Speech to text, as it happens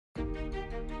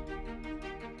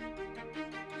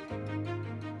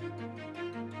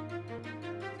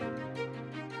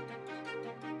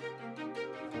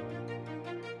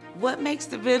What makes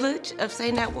the village of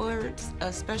St. Edwards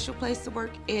a special place to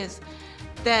work is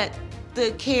that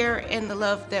the care and the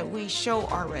love that we show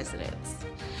our residents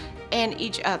and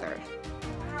each other.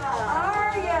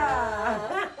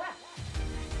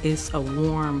 It's a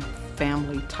warm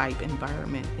family type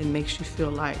environment. It makes you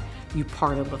feel like you're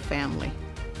part of a family.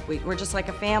 We're just like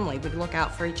a family. We look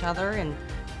out for each other and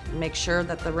make sure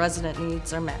that the resident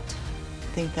needs are met.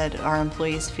 I think that our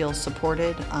employees feel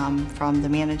supported from the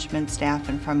management staff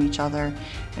and from each other,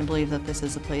 and believe that this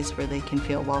is a place where they can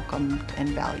feel welcomed and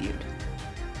valued.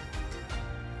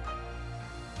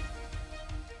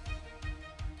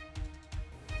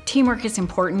 Teamwork is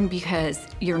important because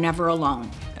you're never alone.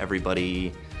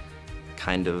 Everybody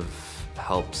kind of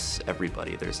helps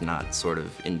everybody. There's not sort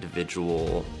of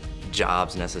individual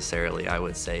jobs necessarily, I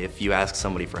would say. If you ask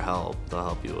somebody for help, they'll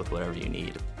help you with whatever you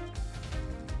need.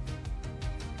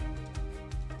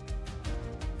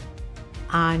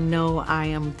 I know I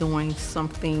am doing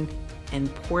something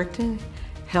important,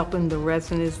 helping the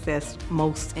residents that's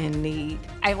most in need.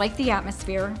 I like the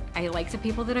atmosphere, I like the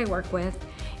people that I work with,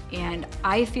 and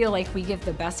I feel like we give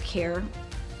the best care.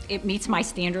 It meets my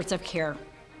standards of care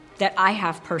that I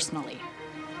have personally.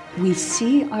 We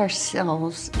see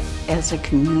ourselves as a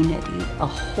community, a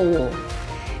whole,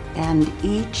 and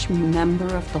each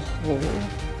member of the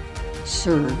whole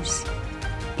serves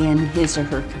in his or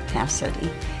her capacity,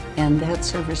 and that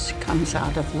service comes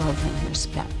out of love and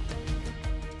respect.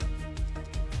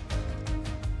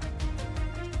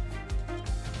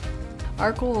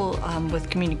 Our goal with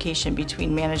communication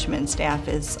between management and staff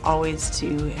is always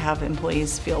to have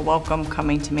employees feel welcome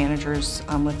coming to managers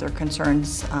with their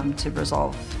concerns to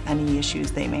resolve any issues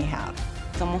they may have.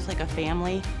 It's almost like a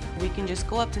family. We can just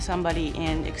go up to somebody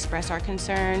and express our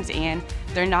concerns, and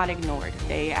they're not ignored.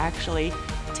 They actually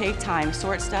take time,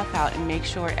 sort stuff out, and make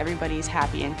sure everybody's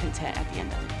happy and content at the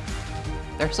end of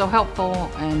it. They're so helpful,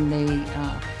 and they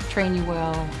train you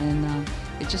well, and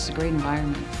it's just a great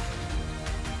environment.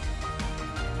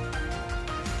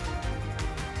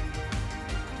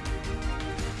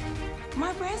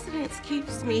 My residence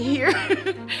keeps me here.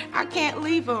 I can't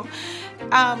leave them.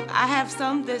 I have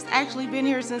some that's actually been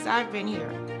here since I've been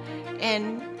here.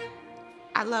 And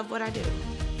I love what I do.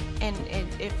 And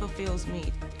it fulfills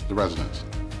me. The residents.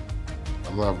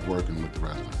 I love working with the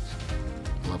residents.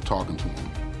 I love talking to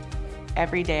them.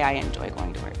 Every day I enjoy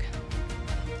going to work.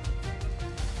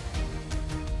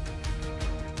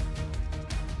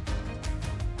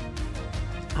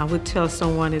 I would tell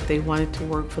someone if they wanted to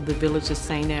work for the Village of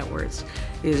St. Edwards,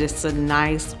 it's just a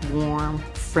nice, warm,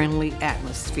 friendly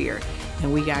atmosphere,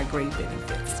 and we got great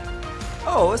benefits.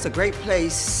 Oh, it's a great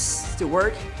place to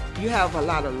work. You have a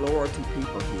lot of loyalty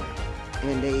people here,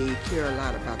 and they care a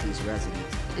lot about these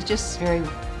residents. It's just very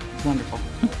wonderful.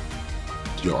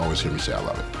 You'll always hear me say I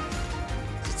love it.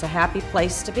 It's a happy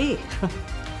place to be.